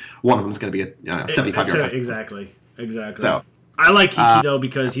 catches, one of them is going to be a 75-yard. Exactly. So I like Kiki though,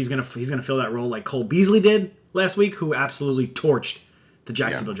 because he's gonna fill that role like Cole Beasley did last week, who absolutely torched the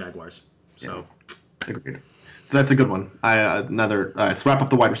Jacksonville Jaguars. So agreed. So that's a good one. Let's wrap up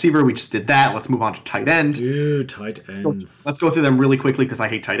the wide receiver. We just did that. Let's move on to tight end. Dude, tight ends. Let's go through them really quickly because I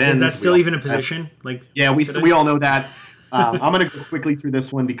hate tight ends. Is that still even a position? We all know that. I'm going to go quickly through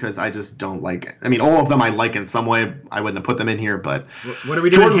this one because I just don't like it. I mean, all of them I like in some way. I wouldn't have put them in here, but... What are we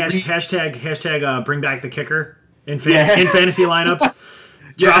doing? Hashtag bring back the kicker in fantasy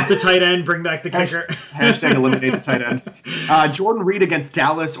lineups. Drop the tight end, bring back the kicker. Hashtag eliminate the tight end. Jordan Reed against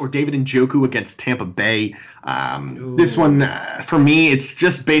Dallas or David Njoku against Tampa Bay. This one, for me, it's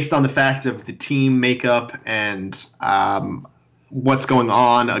just based on the fact of the team makeup and... what's going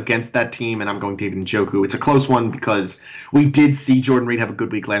on against that team, and I'm going David Njoku. It's a close one because we did see Jordan Reed have a good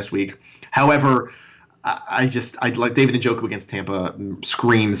week last week. However, I like David Njoku against Tampa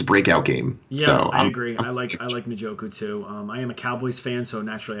screams breakout game. Yeah, so, I agree. I like Njoku too. I am a Cowboys fan, so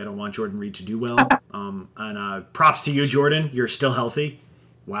naturally I don't want Jordan Reed to do well. And props to you, Jordan. You're still healthy.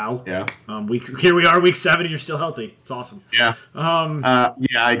 Wow. Yeah. Here we are, week 7, and you're still healthy. It's awesome. Yeah.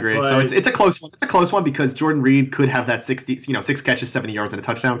 I agree. So it's a close one. It's a close one because Jordan Reed could have that 6 catches, 70 yards, and a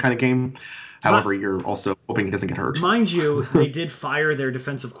touchdown kind of game. However, you're also hoping he doesn't get hurt. Mind you, they did fire their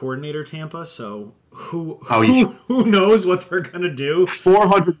defensive coordinator, Tampa. So who knows what they're gonna do?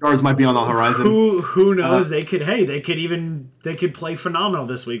 400 yards might be on the horizon. Who knows? They could play phenomenal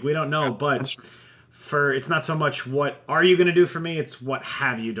this week. We don't know, but. It's not so much what are you going to do for me, it's what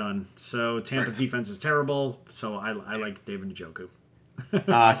have you done. So Tampa's defense is terrible, so I like David Njoku.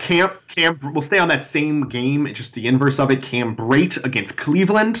 Cam, we'll stay on that same game, just the inverse of it. Cam Brate against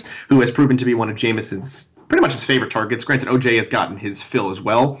Cleveland, who has proven to be one of Jameison's pretty much his favorite targets. Granted, OJ has gotten his fill as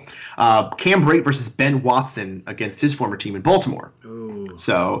well. Cam Brate versus Ben Watson against his former team in Baltimore. Ooh.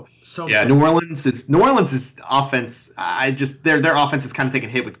 So yeah, New Orleans is offense. Their offense is kind of taking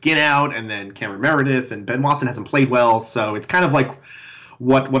a hit with Ginn out, and then Cameron Meredith, and Ben Watson hasn't played well. So it's kind of like,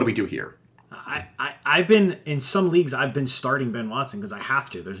 what do we do here? I've been in some leagues. I've been starting Ben Watson because I have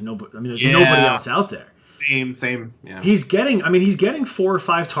to. There's nobody else out there. Same. Yeah. He's getting 4 or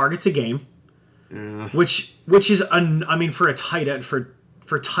 5 targets a game, which is for a tight end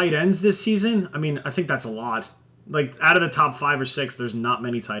for tight ends this season. I mean, I think that's a lot. Like out of the top 5 or 6, there's not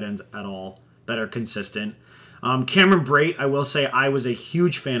many tight ends at all that are consistent. Cameron Brate, I will say I was a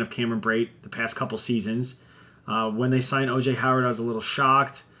huge fan of Cameron Brate the past couple seasons. When they signed OJ Howard, I was a little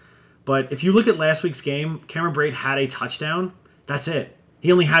shocked. But if you look at last week's game, Cameron Brate had a touchdown. That's it.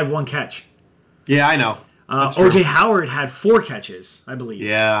 He only had 1 catch. Yeah, I know. OJ Howard had 4 catches, I believe.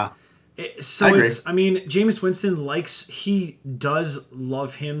 Yeah. Jameis Winston he does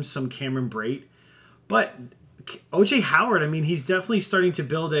love him some Cameron Brate. But OJ Howard, he's definitely starting to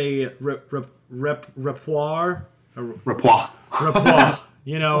build a repertoire.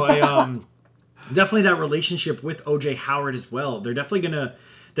 Definitely that relationship with OJ Howard as well. They're definitely gonna.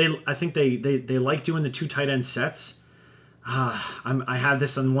 I think they like doing the 2 tight end sets. I have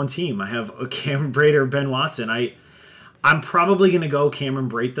this on one team. I have Cameron Brate or Ben Watson. I'm probably gonna go Cameron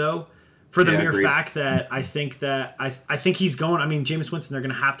Brate though, for the mere fact that I think he's going. Jameis Winston, they're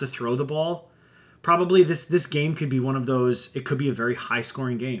gonna have to throw the ball. Probably this game could be one of those. It could be a very high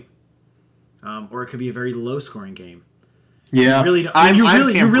scoring game, or it could be a very low scoring game. Yeah, you really don't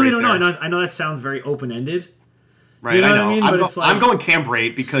know. I know that sounds very open ended. Right, you know I know. I'm going Cam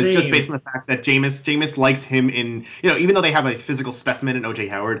Brate because just based on the fact that Jameis likes him in, even though they have a physical specimen in OJ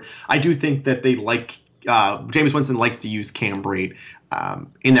Howard, I do think that they like Jameis Winston likes to use Cam Brate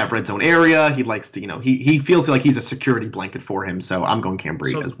in that red zone area. He likes to, he feels like he's a security blanket for him. So I'm going Cam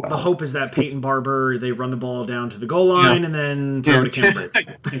Brate as well. The hope is that Peyton Barber, they run the ball down to the goal line and then throw to Cam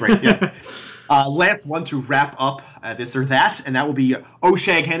Brate. Yeah. Last one to wrap up this or that, and that will be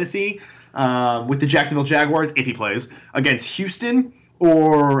O'Shag Hennessy. With the Jacksonville Jaguars, if he plays, against Houston,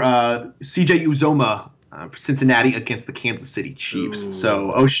 or CJ Uzoma, Cincinnati, against the Kansas City Chiefs. Ooh.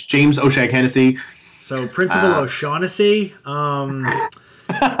 So James O'Shag Hennessy. So Principal O'Shaughnessy.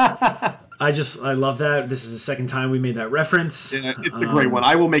 I love that. This is the second time we made that reference. Yeah, it's a great one.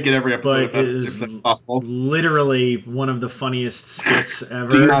 I will make it every episode But if that's possible. Literally one of the funniest skits ever.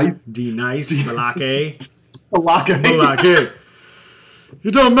 D-Nice, Balake. Balake.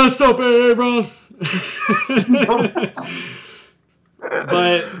 You done messed up, Aaron.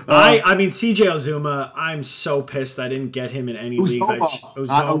 But I mean, CJ Ozuma, I'm so pissed I didn't get him in any leagues.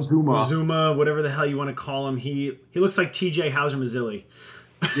 Ozuma, whatever the hell you want to call him. He looks like TJ Hauser-Mazzilli.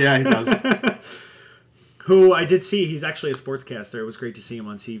 Yeah, he does. Who I did see, he's actually a sportscaster. It was great to see him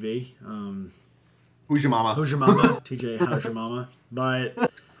on TV. Who's your mama? TJ Hauser Mama.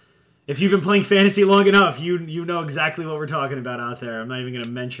 But if you've been playing fantasy long enough, you know exactly what we're talking about out there. I'm not even going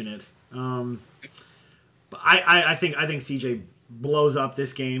to mention it. But I think CJ blows up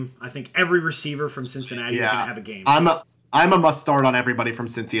this game. I think every receiver from Cincinnati is going to have a game. I'm a must start on everybody from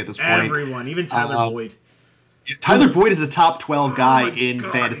Cincy at this point. Everyone, even Tyler Boyd. Tyler Boyd is a top 12 guy in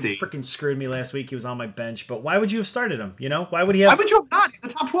fantasy. He freaking screwed me last week. He was on my bench, but why would you have started him? You know, why would he have? Why would you have not? He's a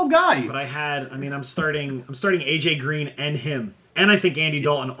top 12 guy. But I'm starting AJ Green and him, and I think Andy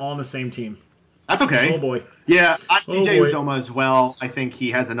Dalton all on the same team. That's okay. Oh boy. Yeah, CJ Uzomah as well. I think he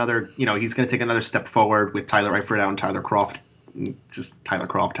has another. He's going to take another step forward with Tyler Eifert out and Tyler Kroft. Just Tyler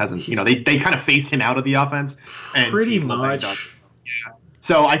Kroft hasn't. They kind of phased him out of the offense. And pretty much. Yeah.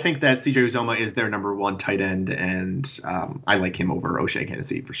 So I think that CJ Uzomah is their number one tight end, and I like him over O'Shea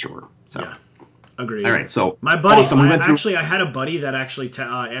Hennessy for sure. So. Yeah, agreed. All right, so my buddy, I had a buddy that actually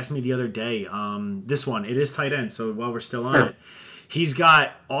asked me the other day. This one, it is tight end. So while we're still on it, he's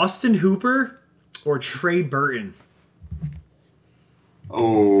got Austin Hooper or Trey Burton.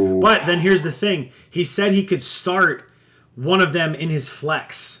 Oh. But then here's the thing: he said he could start one of them in his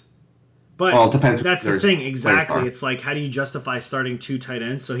flex. But it depends. That's the thing, exactly. It's like, how do you justify starting two tight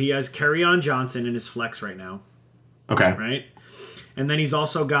ends? So he has Kerryon Johnson in his flex right now. Okay. Right? And then he's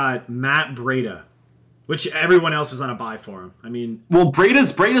also got Matt Breida, which everyone else is on a bye for him. I mean... Well,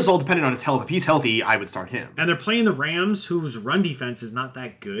 Breida's all dependent on his health. If he's healthy, I would start him. And they're playing the Rams, whose run defense is not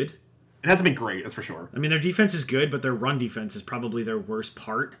that good. It hasn't been great, that's for sure. I mean, their defense is good, but their run defense is probably their worst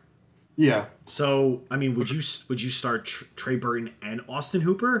part. Yeah. So, I mean, would you start Trey Burton and Austin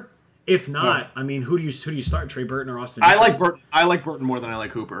Hooper? If not, I mean, who do you start, Trey Burton or Austin Hooper? I like Burton more than I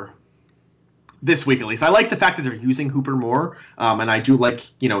like Hooper. This week, at least. I like the fact that they're using Hooper more, and I do like,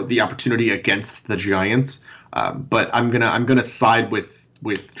 the opportunity against the Giants. But I'm gonna side with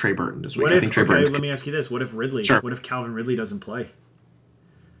Trey Burton this week. Let me ask you this: what if Ridley? Sure. What if Calvin Ridley doesn't play?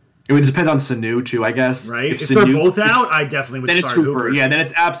 It would depend on Sanu too, I guess. Right. If they're both out, I definitely would then start it's Hooper. Hooper. Yeah, then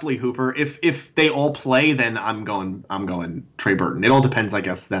it's absolutely Hooper. If they all play, then I'm going Trey Burton. It all depends, I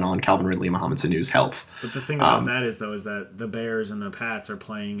guess, then on Calvin Ridley and Mohamed Sanu's health. But the thing about that is that the Bears and the Pats are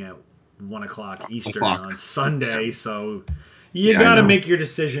playing at 1:00 Eastern on Sunday, so you got to make your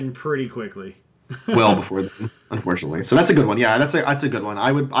decision pretty quickly. Well before then, unfortunately. So that's a good one. Yeah, that's a good one.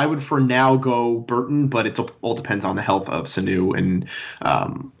 I would for now go Burton, but it all depends on the health of Sanu and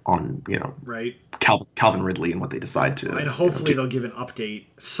on right Calvin Ridley and what they decide to. And hopefully they'll give an update,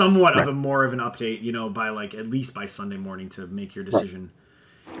 somewhat of more of an update, by at least by Sunday morning to make your decision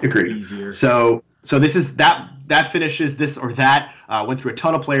easier. So this is that finishes this or that. Went through a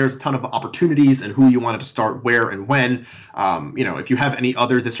ton of players, a ton of opportunities, and who you wanted to start where and when. If you have any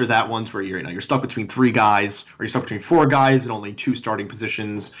other this or that ones where you're stuck between 3 guys or you're stuck between 4 guys and only 2 starting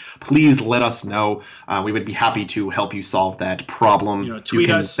positions, please let us know. We would be happy to help you solve that problem. Tweet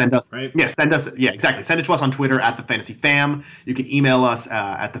us. Send us. Right? Yeah, send us. Yeah, exactly. Send it to us on Twitter at @thefantasyfam. You can email us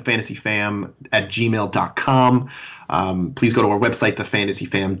at thefantasyfam@gmail.com. Please go to our website,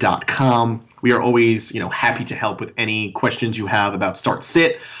 thefantasyfam.com. We are always, happy to help with any questions you have about start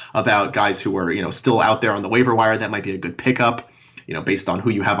sit, about guys who are, still out there on the waiver wire that might be a good pickup, based on who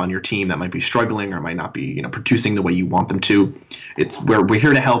you have on your team that might be struggling or might not be, producing the way you want them to. We're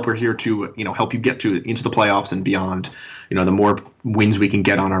here to help. We're here to, help you get into the playoffs and beyond. The more wins we can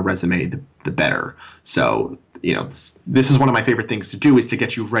get on our resume, the better. So, this is one of my favorite things to do, is to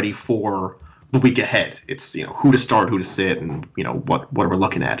get you ready for the week ahead. It's who to start, who to sit, and what we're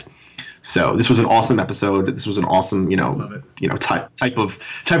looking at. So this was an awesome episode. This was an awesome type of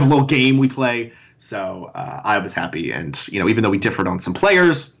little game we play. So I was happy, and even though we differed on some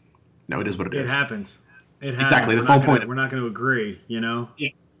players, it is what it is. It happens. Exactly. That's the whole point. We're not going to agree. Yeah.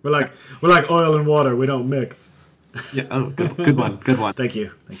 We're like oil and water. We don't mix. Yeah. Oh, good one. Good one. Thank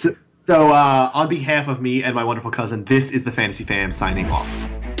you. So on behalf of me and my wonderful cousin, this is the Fantasy Fam signing off.